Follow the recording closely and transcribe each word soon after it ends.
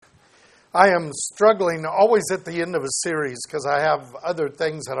I am struggling always at the end of a series because I have other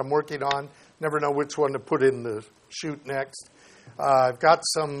things that I'm working on. Never know which one to put in the chute next. I've got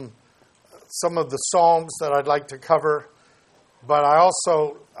some of the Psalms that I'd like to cover, but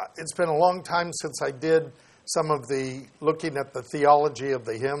it's been a long time since I did some of the looking at the theology of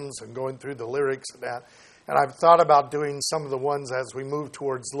the hymns and going through the lyrics and that. And I've thought about doing some of the ones as we move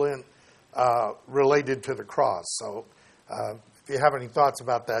towards Lent related to the cross. So if you have any thoughts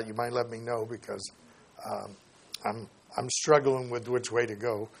about that, you might let me know because I'm struggling with which way to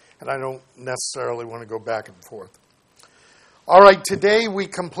go, and I don't necessarily want to go back and forth. All right, today we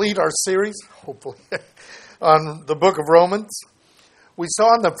complete our series, hopefully, on the book of Romans. We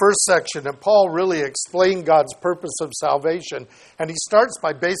saw in the first section that Paul really explained God's purpose of salvation, and he starts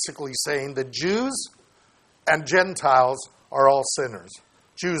by basically saying that Jews and Gentiles are all sinners.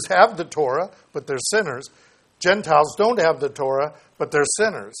 Jews have the Torah, but they're sinners. Gentiles don't have the Torah, but they're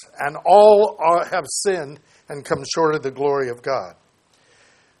sinners. And all have sinned and come short of the glory of God.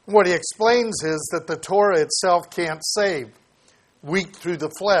 And what he explains is that the Torah itself can't save, weak through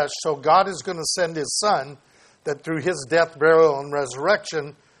the flesh, so God is going to send his Son, that through his death, burial, and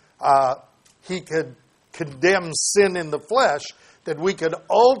resurrection, he could condemn sin in the flesh, that we could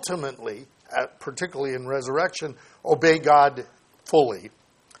ultimately, particularly in resurrection, obey God fully.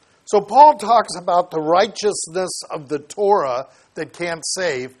 So Paul talks about the righteousness of the Torah that can't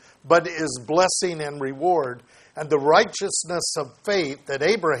save, but is blessing and reward, and the righteousness of faith that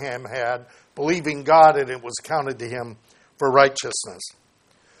Abraham had, believing God, and it was counted to him for righteousness.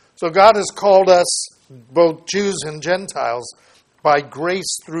 So God has called us, both Jews and Gentiles, by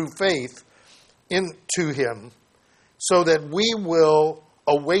grace through faith into him, so that we will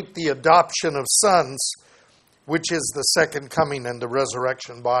await the adoption of sons, which is the second coming and the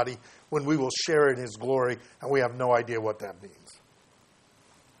resurrection body, when we will share in his glory, and we have no idea what that means.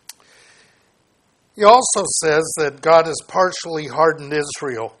 He also says that God has partially hardened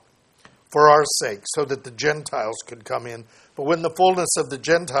Israel for our sake, so that the Gentiles could come in. But when the fullness of the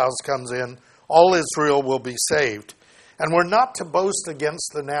Gentiles comes in, all Israel will be saved. And we're not to boast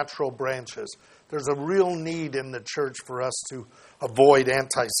against the natural branches. There's a real need in the church for us to avoid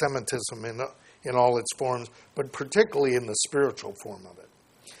anti-Semitism in all its forms, but particularly in the spiritual form of it.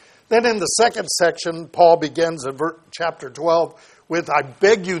 Then in the second section, Paul begins in chapter 12 with, I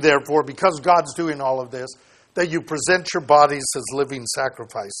beg you therefore, because God's doing all of this, that you present your bodies as living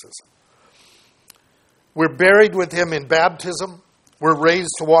sacrifices. We're buried with him in baptism. We're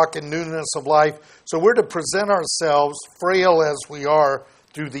raised to walk in newness of life. So we're to present ourselves, frail as we are,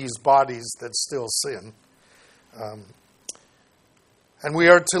 through these bodies that still sin. And we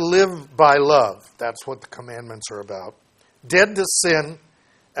are to live by love. That's what the commandments are about. Dead to sin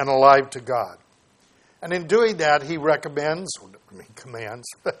and alive to God. And in doing that, he commands,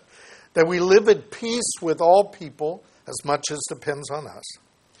 that we live at peace with all people as much as depends on us.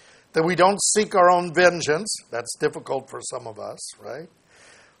 That we don't seek our own vengeance. That's difficult for some of us, right?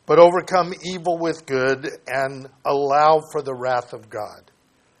 But overcome evil with good and allow for the wrath of God.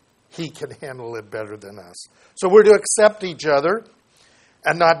 He can handle it better than us. So we're to accept each other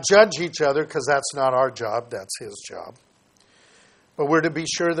and not judge each other, because that's not our job, that's his job. But we're to be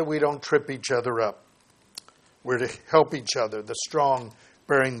sure that we don't trip each other up. We're to help each other, the strong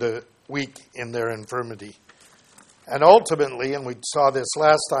bearing the weak in their infirmity. And ultimately, and we saw this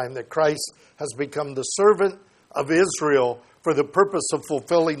last time, that Christ has become the servant of Israel for the purpose of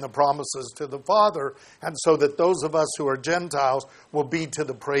fulfilling the promises to the Father, and so that those of us who are Gentiles will be to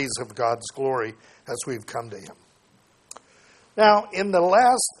the praise of God's glory as we've come to him. Now, in the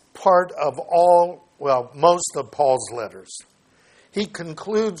last part of most of Paul's letters, he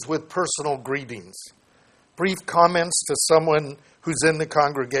concludes with personal greetings, brief comments to someone who's in the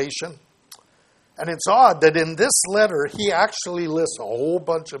congregation. And it's odd that in this letter, he actually lists a whole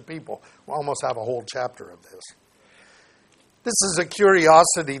bunch of people. We'll almost have a whole chapter of this. This is a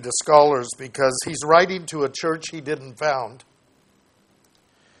curiosity to scholars because he's writing to a church he didn't found.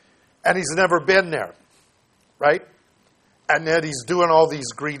 And he's never been there, right? And yet he's doing all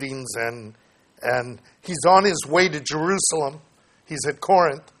these greetings, and he's on his way to Jerusalem. He's at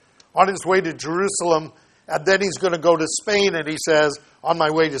Corinth, on his way to Jerusalem, and then he's going to go to Spain, and he says, on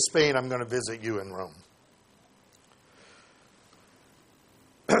my way to Spain, I'm going to visit you in Rome.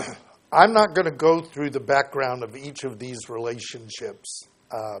 I'm not going to go through the background of each of these relationships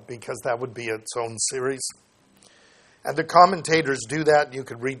because that would be its own series. And the commentators do that. You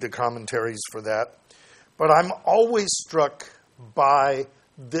could read the commentaries for that. But I'm always struck by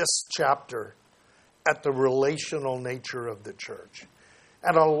this chapter at the relational nature of the church.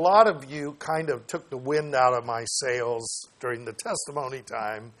 And a lot of you kind of took the wind out of my sails during the testimony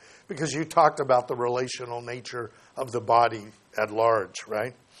time because you talked about the relational nature of the body at large,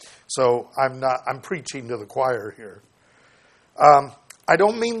 right? So I'm preaching to the choir here. I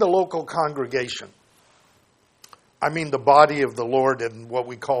don't mean the local congregation. I mean the body of the Lord and what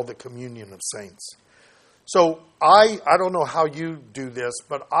we call the communion of saints. So I don't know how you do this,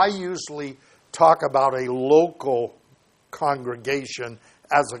 but I usually talk about a local congregation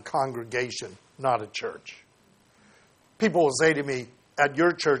as a congregation, not a church. People will say to me, at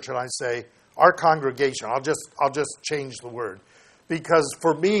your church, and I say, our congregation, I'll just change the word. Because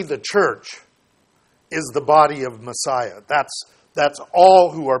for me, the church is the body of Messiah. That's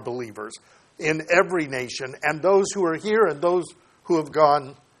all who are believers in every nation, and those who are here and those who have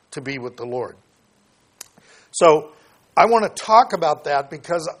gone to be with the Lord. So I want to talk about that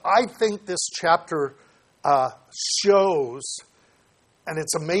because I think this chapter shows, and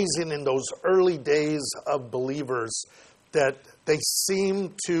it's amazing in those early days of believers, that they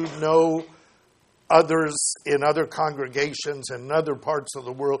seem to know others in other congregations and other parts of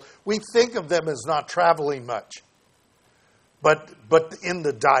the world. We think of them as not traveling much. But in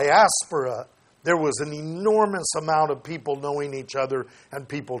the diaspora, there was an enormous amount of people knowing each other and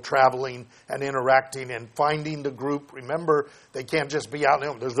people traveling and interacting and finding the group. Remember, they can't just be out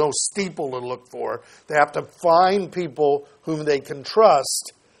there. There's no steeple to look for. They have to find people whom they can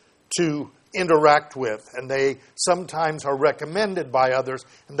trust to interact with. And they sometimes are recommended by others.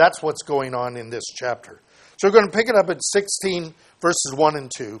 And that's what's going on in this chapter. So we're going to pick it up at 16, verses 1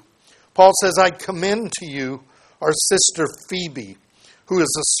 and 2. Paul says, I commend to you our sister Phoebe, who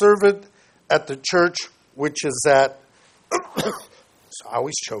is a servant at the church, which is at, I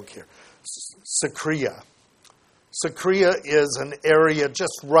always choke here, Cenchrea. Cenchrea is an area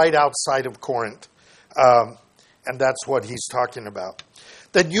just right outside of Corinth, and that's what he's talking about.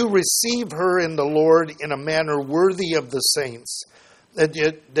 That you receive her in the Lord in a manner worthy of the saints,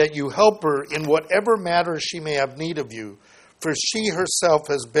 that you help her in whatever matter she may have need of you, for she herself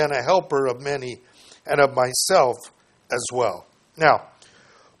has been a helper of many, and of myself as well. Now,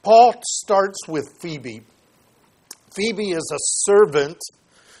 Paul starts with Phoebe. Phoebe is a servant,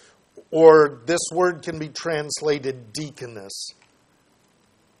 or this word can be translated deaconess.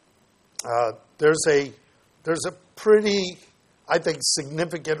 There's a pretty, I think,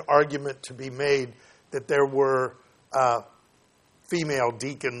 significant argument to be made that there were female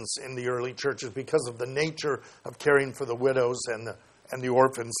deacons in the early churches because of the nature of caring for the widows and the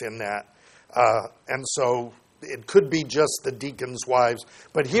orphans in that. And so it could be just the deacons' wives.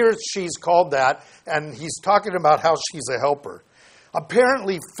 But here she's called that, and he's talking about how she's a helper.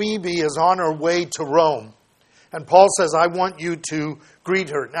 Apparently, Phoebe is on her way to Rome. And Paul says, I want you to greet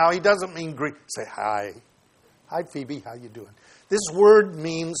her. Now, he doesn't mean greet. Say, hi. Hi, Phoebe. How you doing? This word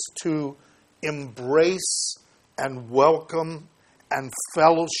means to embrace and welcome and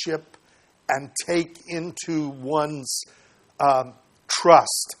fellowship and take into one's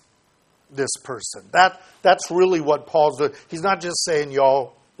trust this person. That's really what Paul's doing. He's not just saying,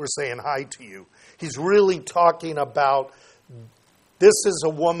 y'all, we're saying hi to you. He's really talking about this is a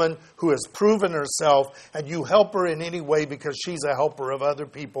woman who has proven herself, and you help her in any way because she's a helper of other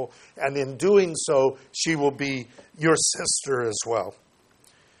people, and in doing so, she will be your sister as well.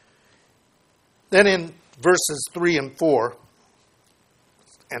 Then in verses 3 and 4,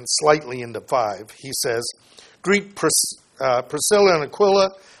 and slightly into 5, he says, greet Priscilla and Aquila,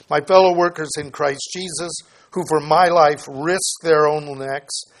 my fellow workers in Christ Jesus, who for my life risk their own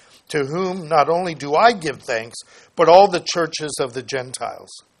necks, to whom not only do I give thanks, but all the churches of the Gentiles.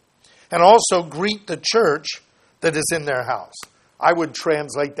 And also greet the church that is in their house. I would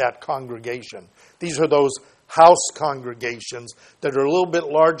translate that congregation. These are those house congregations that are a little bit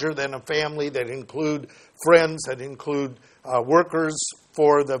larger than a family, that include friends, that include workers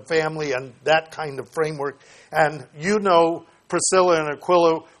for the family and that kind of framework. And you know, Priscilla and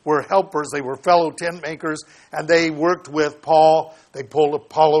Aquila were helpers. They were fellow tent makers, and they worked with Paul. They pulled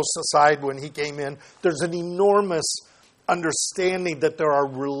Apollos aside when he came in. There's an enormous understanding that there are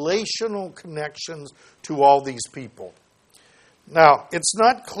relational connections to all these people. Now, it's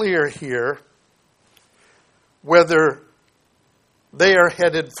not clear here whether they are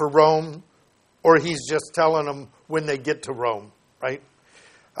headed for Rome or he's just telling them when they get to Rome, right?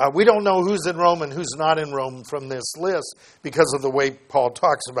 We don't know who's in Rome and who's not in Rome from this list because of the way Paul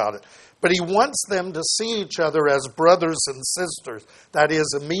talks about it. But he wants them to see each other as brothers and sisters, that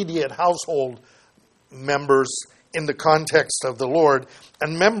is, immediate household members in the context of the Lord,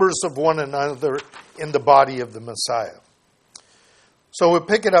 and members of one another in the body of the Messiah. So we'll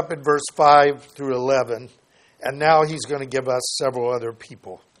pick it up in verse 5 through 11. And now he's going to give us several other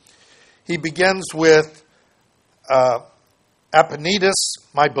people. He begins with Epaenetus,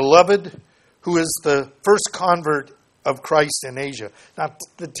 my beloved, who is the first convert of Christ in Asia. Now,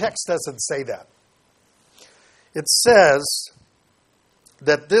 the text doesn't say that. It says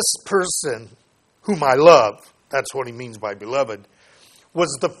that this person, whom I love, that's what he means by beloved,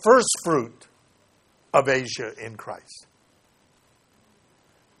 was the first fruit of Asia in Christ.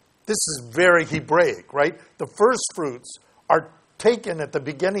 This is very Hebraic, right? The first fruits are taken at the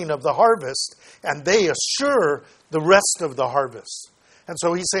beginning of the harvest, and they assure the rest of the harvest. And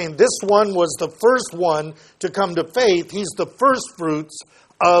so he's saying this one was the first one to come to faith. He's the first fruits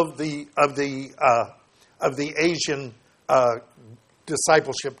of the Asian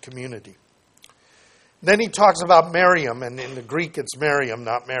discipleship community. Then he talks about Miriam, and in the Greek it's Miriam,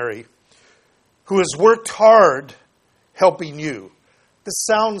 not Mary, who has worked hard helping you. This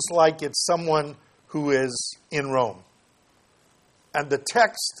sounds like it's someone who is in Rome. And the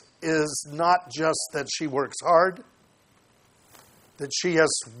text is not just that she works hard, that she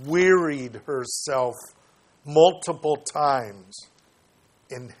has wearied herself multiple times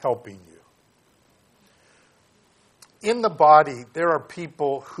in helping you. In the body, there are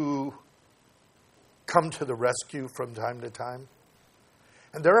people who come to the rescue from time to time.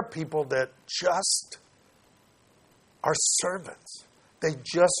 And there are people that just are servants. They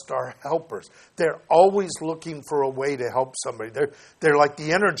just are helpers. They're always looking for a way to help somebody. They're like the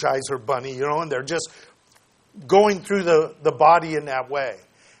Energizer Bunny, and they're just going through the body in that way.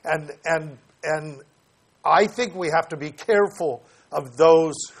 And I think we have to be careful of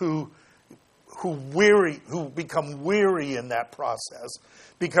those who become weary in that process,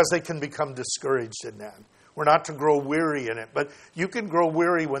 because they can become discouraged in that. We're not to grow weary in it, but you can grow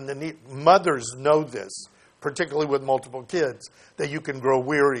weary when mothers know this, particularly with multiple kids, that you can grow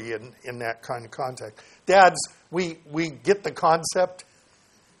weary in that kind of context. Dads, we get the concept,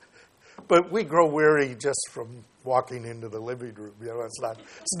 but we grow weary just from walking into the living room.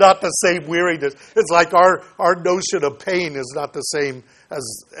 It's not the same weariness. It's like our notion of pain is not the same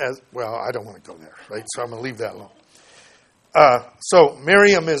as well, I don't want to go there, right? So I'm going to leave that alone. So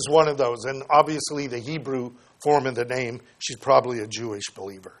Miriam is one of those, and obviously the Hebrew form of the name, she's probably a Jewish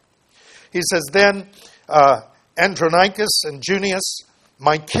believer. He says, then Andronicus and Junius,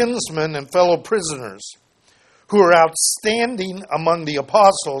 my kinsmen and fellow prisoners, who are outstanding among the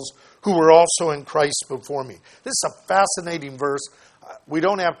apostles, who were also in Christ before me. This is a fascinating verse. We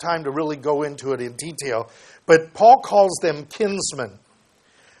don't have time to really go into it in detail, but Paul calls them kinsmen.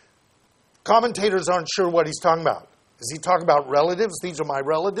 Commentators aren't sure what he's talking about. Is he talking about relatives? These are my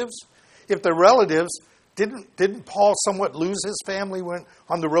relatives? If they're relatives, didn't Paul somewhat lose his family when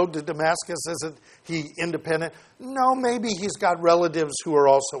on the road to Damascus? Isn't he independent? No, maybe he's got relatives who are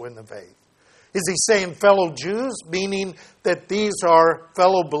also in the faith. Is he saying fellow Jews, meaning that these are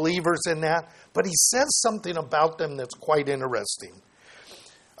fellow believers in that? But he says something about them that's quite interesting.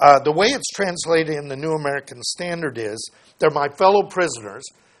 The way it's translated in the New American Standard is, they're my fellow prisoners.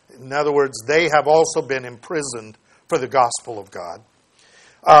 In other words, they have also been imprisoned for the gospel of God.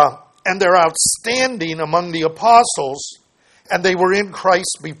 And they're outstanding among the apostles, and they were in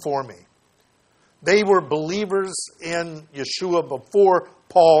Christ before me. They were believers in Yeshua before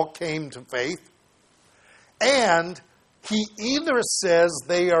Paul came to faith. And he either says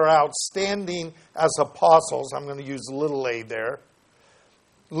they are outstanding as apostles, I'm going to use a little a there,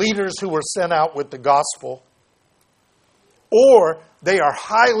 leaders who were sent out with the gospel, or they are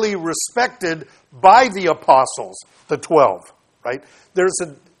highly respected by the apostles, the 12, right?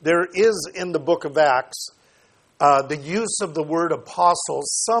 There is in the book of Acts the use of the word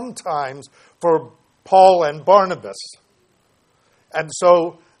apostles sometimes for Paul and Barnabas. And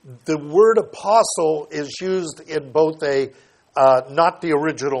so the word apostle is used in both not the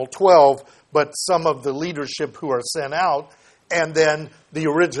original 12, but some of the leadership who are sent out. And then the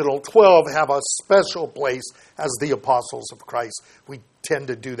original 12 have a special place as the apostles of Christ. We tend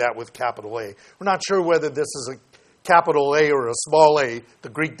to do that with capital A. We're not sure whether this is a capital A or a small a. The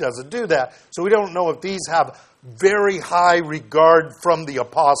Greek doesn't do that. So we don't know if these have very high regard from the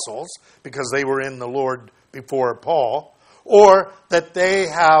apostles because they were in the Lord before Paul, or that they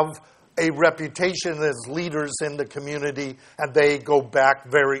have a reputation as leaders in the community and they go back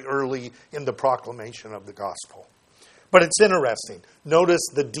very early in the proclamation of the gospel. But it's interesting. Notice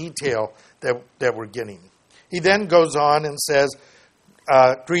the detail that we're getting. He then goes on and says,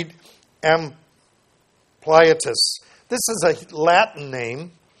 greet Ampliatus. This is a Latin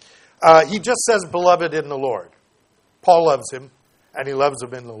name. He just says beloved in the Lord. Paul loves him, and he loves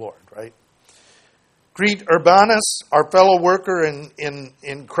him in the Lord, right? Greet Urbanus, our fellow worker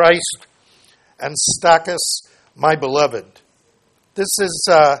in Christ, and Stachys, my beloved. This is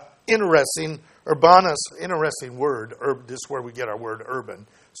interesting. Urbanus, interesting word. This is where we get our word urban.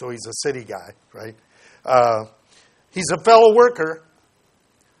 So he's a city guy, right? He's a fellow worker.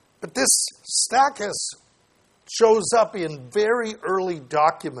 But this Stachys shows up in very early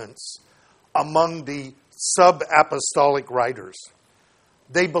documents among the sub-apostolic writers.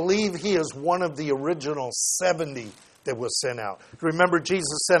 They believe he is one of the original 70 that was sent out. Remember,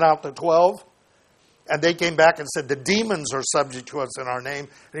 Jesus sent out the 12? And they came back and said, the demons are subject to us in our name.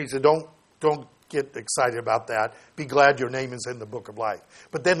 And he said, don't get excited about that. Be glad your name is in the book of life.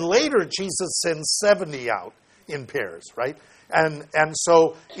 But then later, Jesus sends 70 out in pairs, right? And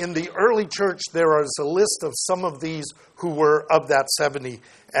so in the early church, there is a list of some of these who were of that 70.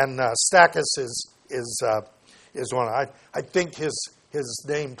 And Stachys is one. I think his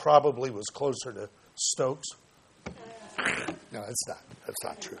name probably was closer to Stokes. No, it's not. That's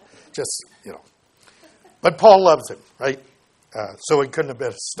not true. Just, But Paul loves him, right? So he couldn't have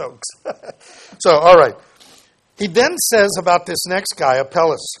been Stokes. So, all right. He then says about this next guy,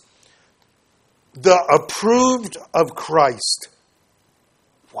 Apelles, the approved of Christ.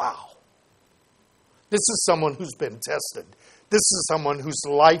 Wow. This is someone who's been tested. This is someone whose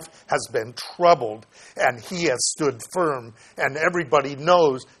life has been troubled, and he has stood firm. And everybody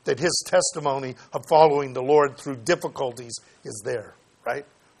knows that his testimony of following the Lord through difficulties is there, right?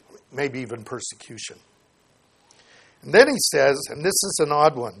 Maybe even persecution. And then he says, and this is an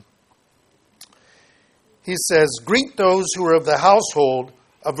odd one, he says, greet those who are of the household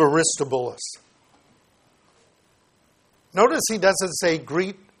of Aristobulus. Notice he doesn't say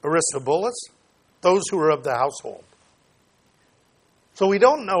greet Aristobulus, those who are of the household. So we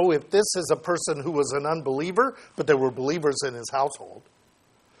don't know if this is a person who was an unbeliever, but there were believers in his household,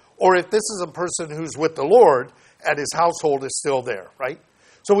 or if this is a person who's with the Lord and his household is still there, right?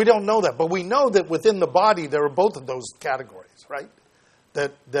 So we don't know that, but we know that within the body there are both of those categories, right?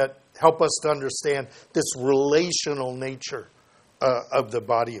 That help us to understand this relational nature of the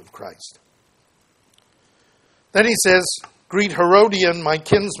body of Christ. Then he says, greet Herodion, my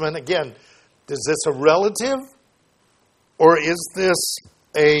kinsman. Again, is this a relative? Or is this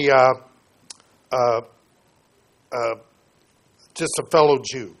just a fellow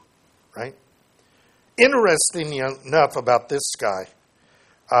Jew, right? Interesting enough about this guy,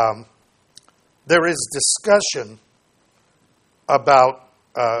 there is discussion about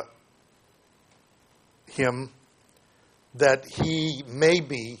him that he may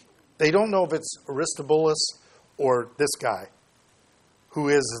be, they don't know if it's Aristobulus or this guy, who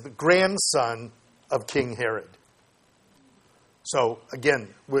is the grandson of King Herod. So, again,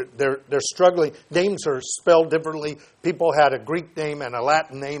 they're struggling. Names are spelled differently. People had a Greek name and a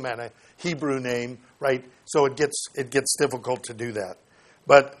Latin name and a Hebrew name, right? So it gets difficult to do that.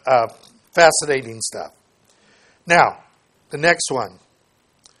 But fascinating stuff. Now, the next one.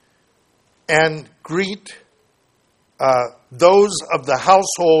 And greet those of the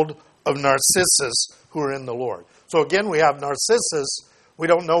household of Narcissus who are in the Lord. So again, we have Narcissus. We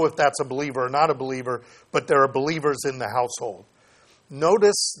don't know if that's a believer or not a believer, but there are believers in the household.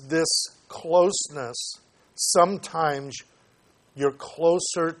 Notice this closeness. Sometimes you're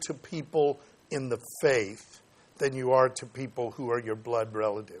closer to people in the faith than you are to people who are your blood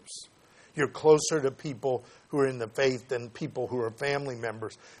relatives. You're closer to people who are in the faith than people who are family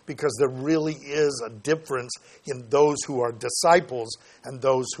members, because there really is a difference in those who are disciples and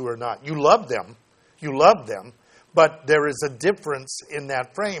those who are not. You love them, but there is a difference in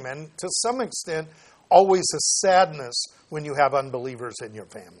that frame. And to some extent, always a sadness when you have unbelievers in your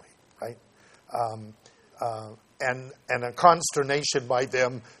family, right? And a consternation by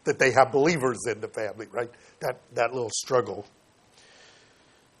them that they have believers in the family, right? That little struggle.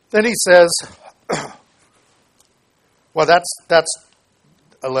 Then he says, well, that's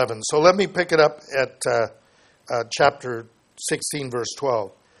 11. So let me pick it up at chapter 16, verse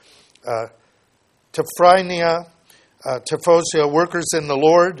 12. Tephronia, Tephosia, workers in the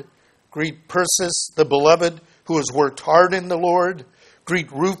Lord. Greet Persis, the beloved, who has worked hard in the Lord. Greet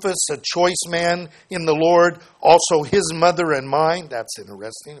Rufus, a choice man in the Lord, also his mother and mine. That's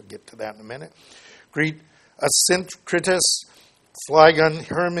interesting. I'll get to that in a minute. Greet Asyncritus, Phlegon,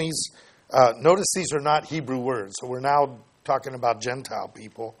 Hermes. Notice these are not Hebrew words, so we're now talking about Gentile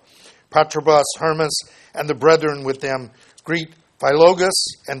people. Patrobas, Hermas, and the brethren with them. Greet Philologus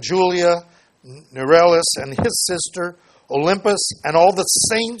and Julia, Nereus and his sister, Olympus, and all the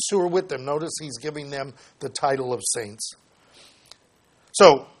saints who are with them. Notice he's giving them the title of saints.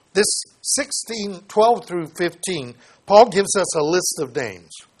 So, this 12 through 15, Paul gives us a list of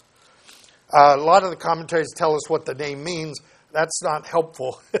names. A lot of the commentaries tell us what the name means. That's not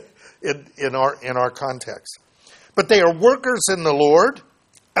helpful in our context. But they are workers in the Lord,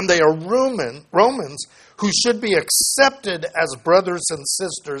 and they are Romans who should be accepted as brothers and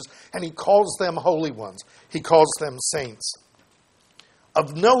sisters, and he calls them holy ones. He calls them saints.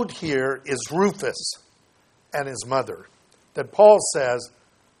 Of note here is Rufus and his mother, that Paul says,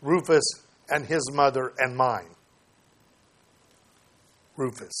 Rufus and his mother and mine.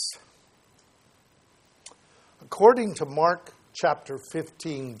 Rufus. According to Mark chapter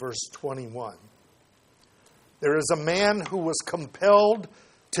 15, verse 21, there is a man who was compelled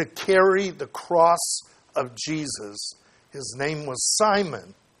to carry the cross of Jesus. His name was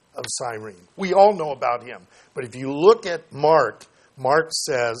Simon of Cyrene. We all know about him. But if you look at Mark, Mark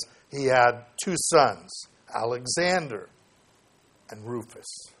says he had two sons, Alexander and Rufus.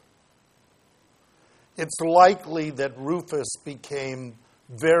 It's likely that Rufus became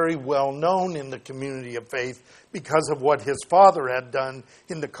very well known in the community of faith because of what his father had done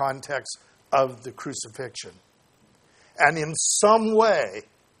in the context of the crucifixion. And in some way,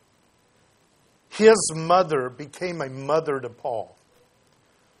 his mother became a mother to Paul.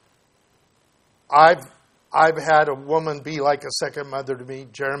 I've had a woman be like a second mother to me.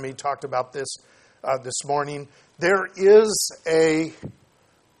 Jeremy talked about this this morning. There is a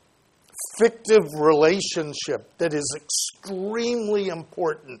fictive relationship that is extremely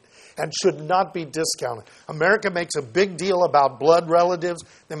important and should not be discounted. America makes a big deal about blood relatives.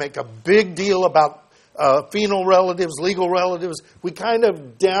 They make a big deal about penal relatives, legal relatives. We kind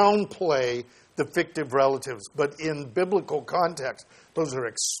of downplay the fictive relatives, but in biblical context, those are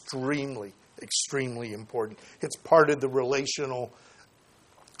extremely, extremely important. It's part of the relational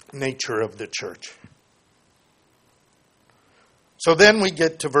nature of the church. So then we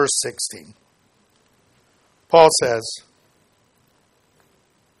get to verse 16. Paul says,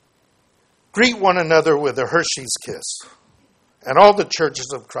 greet one another with a Hershey's kiss, and all the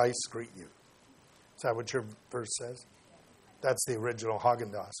churches of Christ greet you. Is that what your verse says? That's the original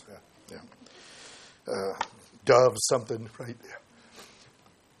Haagen-Dazs. Yeah. Dove something, right? Yeah.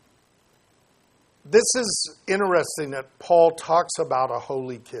 This is interesting that Paul talks about a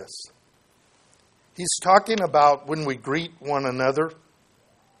holy kiss. He's talking about when we greet one another,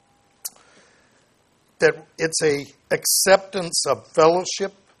 that it's a acceptance of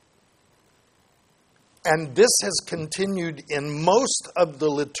fellowship. And this has continued in most of the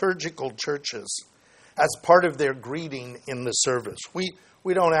liturgical churches as part of their greeting in the service. We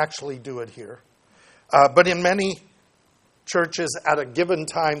don't actually do it here. But in many churches at a given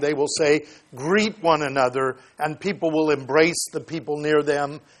time, they will say, greet one another, and people will embrace the people near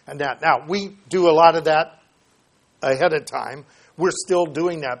them and that. Now, we do a lot of that ahead of time. We're still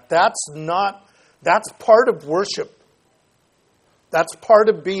doing that. That's part of worship. That's part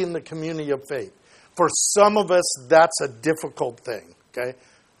of being the community of faith. For some of us, that's a difficult thing, okay?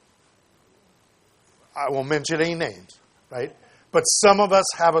 I won't mention any names, right? But some of us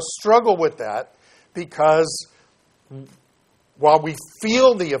have a struggle with that because while we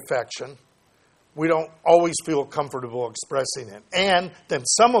feel the affection, we don't always feel comfortable expressing it. And then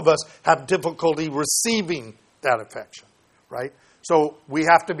some of us have difficulty receiving that affection, right? So we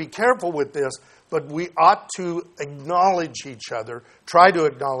have to be careful with this, but we ought to acknowledge each other, try to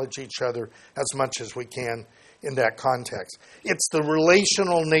acknowledge each other as much as we can in that context. It's the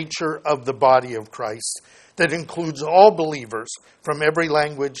relational nature of the body of Christ that includes all believers from every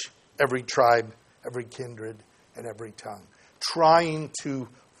language, every tribe, every kindred, and every tongue. Trying to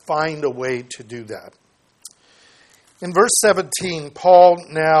find a way to do that. In verse 17, Paul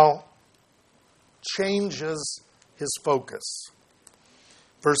now changes his focus.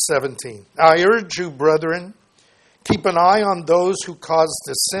 Verse 17, I urge you, brethren, keep an eye on those who cause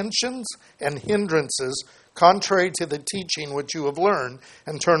dissensions and hindrances contrary to the teaching which you have learned,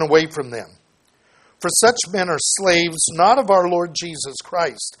 and turn away from them. For such men are slaves not of our Lord Jesus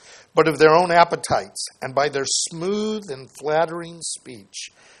Christ, but of their own appetites, and by their smooth and flattering speech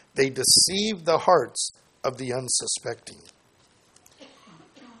they deceive the hearts of the unsuspecting.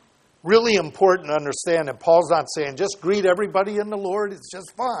 Really important to understand that Paul's not saying just greet everybody in the Lord, it's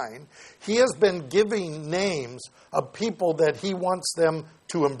just fine. He has been giving names of people that he wants them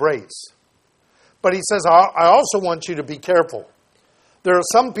to embrace. But he says, I also want you to be careful. There are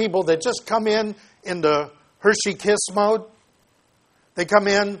some people that just come in the Hershey kiss mode. They come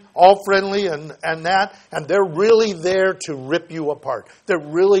in all friendly and that, and they're really there to rip you apart. They're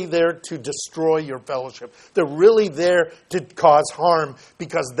really there to destroy your fellowship. They're really there to cause harm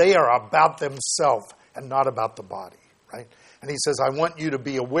because they are about themselves and not about the body, right? And he says, I want you to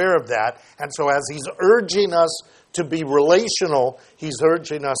be aware of that. And so as he's urging us to be relational, he's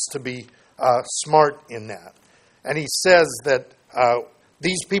urging us to be smart in that. And he says that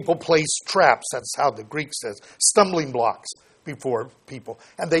These people place traps, that's how the Greek says, stumbling blocks before people.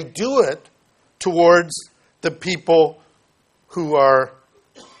 And they do it towards the people who are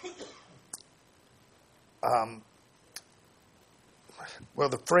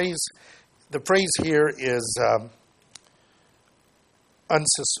the phrase here is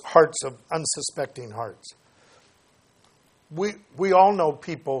hearts of unsuspecting hearts. We all know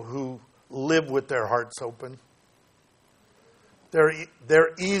people who live with their hearts open.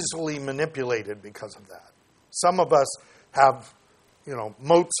 They're easily manipulated because of that. Some of us have,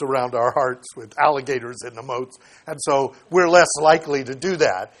 moats around our hearts with alligators in the moats, and so we're less likely to do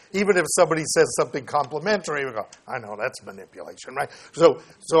that. Even if somebody says something complimentary, we go, I know that's manipulation, right? So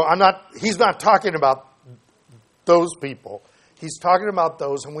he's not talking about those people. He's talking about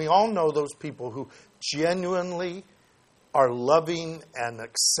those, and we all know those people who genuinely are loving and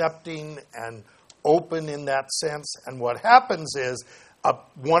accepting and open in that sense. And what happens is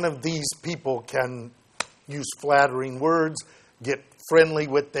one of these people can use flattering words, get friendly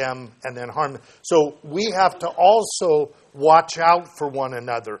with them, and then harm them. So we have to also watch out for one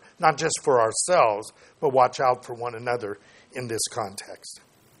another, not just for ourselves, but watch out for one another in this context.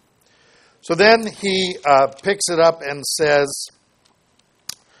 So then he picks it up and says,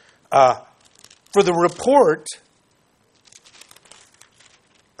 for the report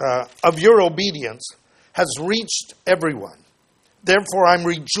of your obedience has reached everyone. Therefore, I'm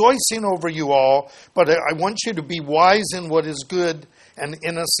rejoicing over you all, but I want you to be wise in what is good and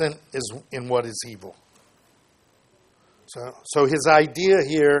innocent in what is evil. So his idea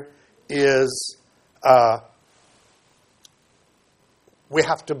here is we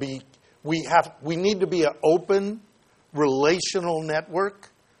need to be an open relational network,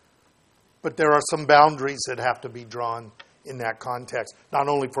 but there are some boundaries that have to be drawn in that context, not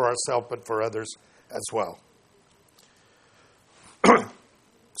only for ourselves, but for others as well.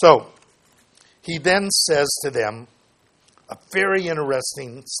 So, he then says to them a very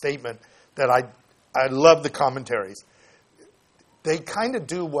interesting statement that I love the commentaries. They kind of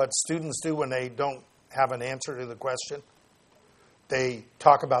do what students do when they don't have an answer to the question. They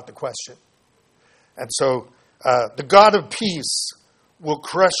talk about the question. And so, the God of peace will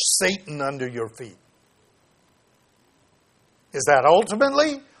crush Satan under your feet. Is that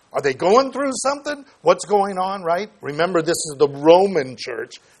ultimately? Are they going through something? What's going on, right? Remember, this is the Roman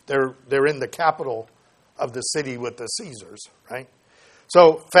church. They're in the capital of the city with the Caesars, right?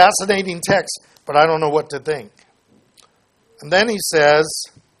 So, fascinating text, but I don't know what to think. And then he says,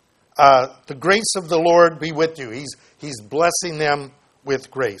 the grace of the Lord be with you. He's blessing them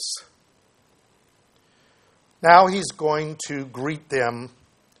with grace. Now he's going to greet them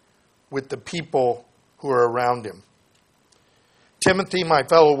with the people who are around him. Timothy, my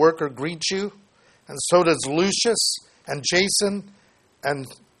fellow worker, greets you, and so does Lucius and Jason and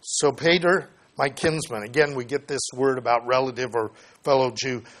Sopater, my kinsman. Again, we get this word about relative or fellow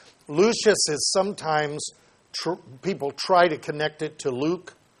Jew. Lucius is sometimes, people try to connect it to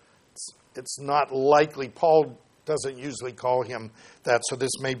Luke. It's not likely. Paul doesn't usually call him that, so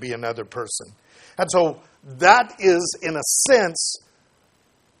this may be another person. And so that is, in a sense,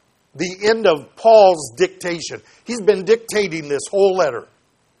 the end of Paul's dictation. He's been dictating this whole letter,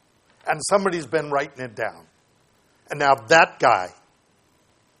 and somebody's been writing it down. And now that guy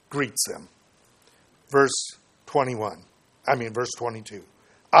greets them. Verse 22.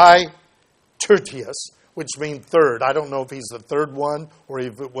 I, Tertius, which means third. I don't know if he's the third one or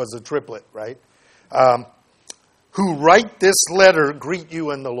if it was a triplet, right? Who write this letter, greet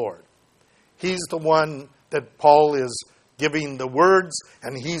you in the Lord. He's the one that Paul is giving the words,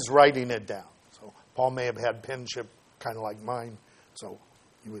 and he's writing it down. So Paul may have had penmanship kind of like mine, so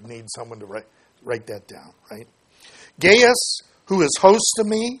you would need someone to write that down, right? Gaius, who is host to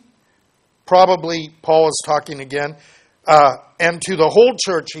me, probably Paul is talking again, and to the whole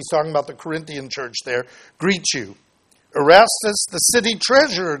church, he's talking about the Corinthian church there, greet you. Erastus, the city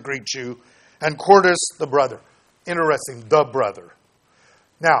treasurer, greets you, and Quartus, the brother. Interesting, the brother.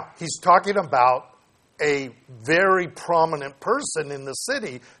 Now, he's talking about a very prominent person in the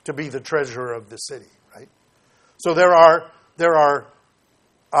city to be the treasurer of the city, right? So there are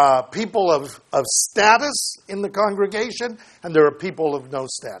people of status in the congregation, and there are people of no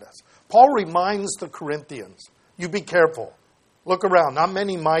status. Paul reminds the Corinthians, you be careful. Look around. Not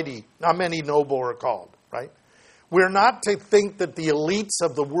many mighty, not many noble are called, right? We're not to think that the elites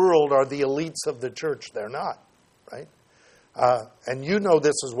of the world are the elites of the church. They're not, right? And you know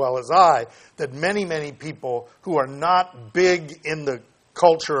this as well as I, that many, many people who are not big in the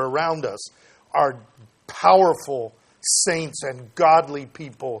culture around us are powerful saints and godly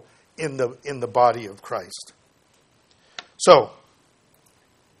people in the body of Christ. So,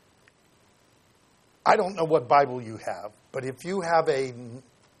 I don't know what Bible you have, but if you have a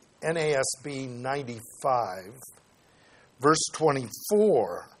NASB 95, verse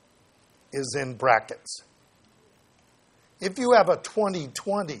 24 is in brackets. If you have a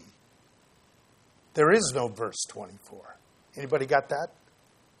 2020, there is no verse 24. Anybody got that?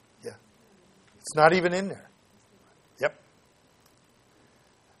 Yeah. It's not even in there. Yep.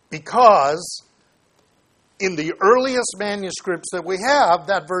 Because in the earliest manuscripts that we have,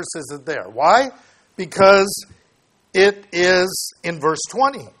 that verse isn't there. Why? Because it is in verse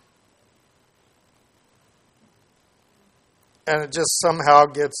 20. And it just somehow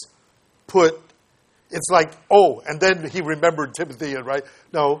gets put, it's like, oh, and then he remembered Timothy, right?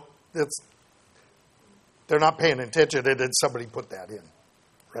 No, they're not paying attention, and then somebody put that in,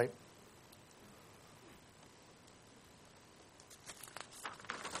 right?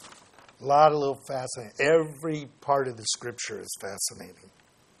 A lot of little fascinating. Every part of the Scripture is fascinating.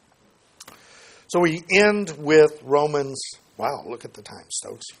 So we end with Romans. Wow, look at the time,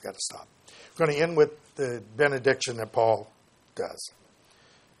 Stokes. You've got to stop. We're going to end with the benediction that Paul does.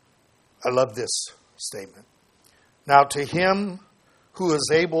 I love this statement. Now to him who is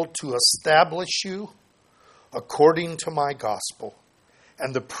able to establish you according to my gospel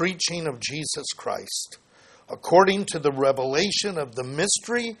and the preaching of Jesus Christ, according to the revelation of the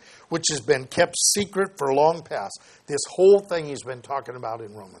mystery which has been kept secret for long past. This whole thing he's been talking about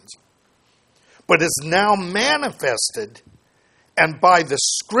in Romans. But is now manifested, and by the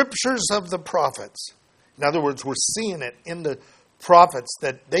scriptures of the prophets. In other words, we're seeing it in the prophets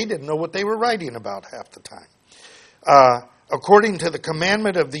that they didn't know what they were writing about half the time. According to the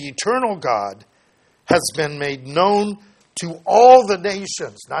commandment of the eternal God, has been made known to all the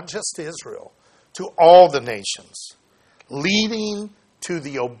nations, not just Israel, to all the nations, leading to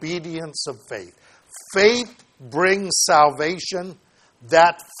the obedience of faith. Faith brings salvation.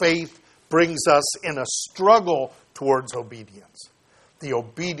 That faith brings us in a struggle towards obedience. The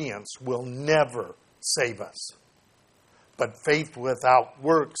obedience will never save us. But faith without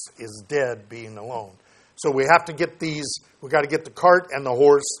works is dead, being alone. So we have to get we've got to get the cart and the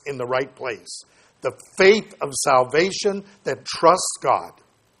horse in the right place. The faith of salvation that trusts God.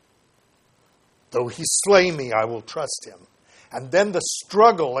 Though he slay me, I will trust him. And then the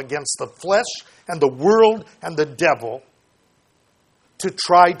struggle against the flesh and the world and the devil to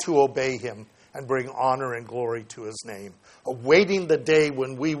try to obey him and bring honor and glory to his name. Awaiting the day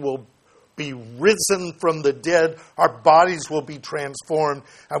when we will be risen from the dead, our bodies will be transformed,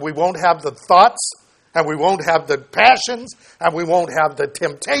 and we won't have the thoughts, and we won't have the passions, and we won't have the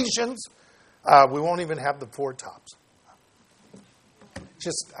temptations. We won't even have the four tops.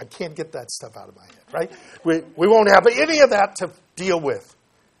 I can't get that stuff out of my head, right? We won't have any of that to deal with.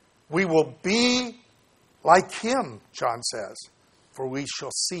 We will be like him, John says, for we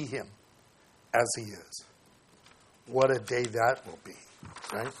shall see him as he is. What a day that will be,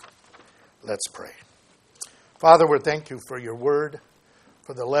 right? Let's pray. Father, we thank you for your word,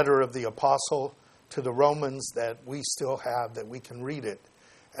 for the letter of the apostle to the Romans that we still have, that we can read it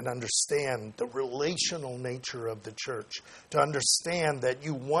and understand the relational nature of the church, to understand that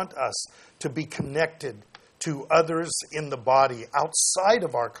you want us to be connected to others in the body outside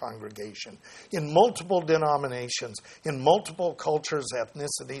of our congregation, in multiple denominations, in multiple cultures,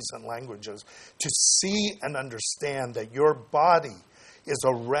 ethnicities, and languages, to see and understand that your body is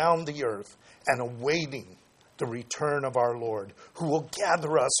around the earth and awaiting the return of our Lord, who will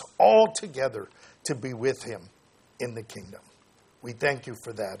gather us all together to be with him in the kingdom. We thank you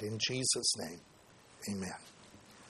for that in Jesus' name. Amen.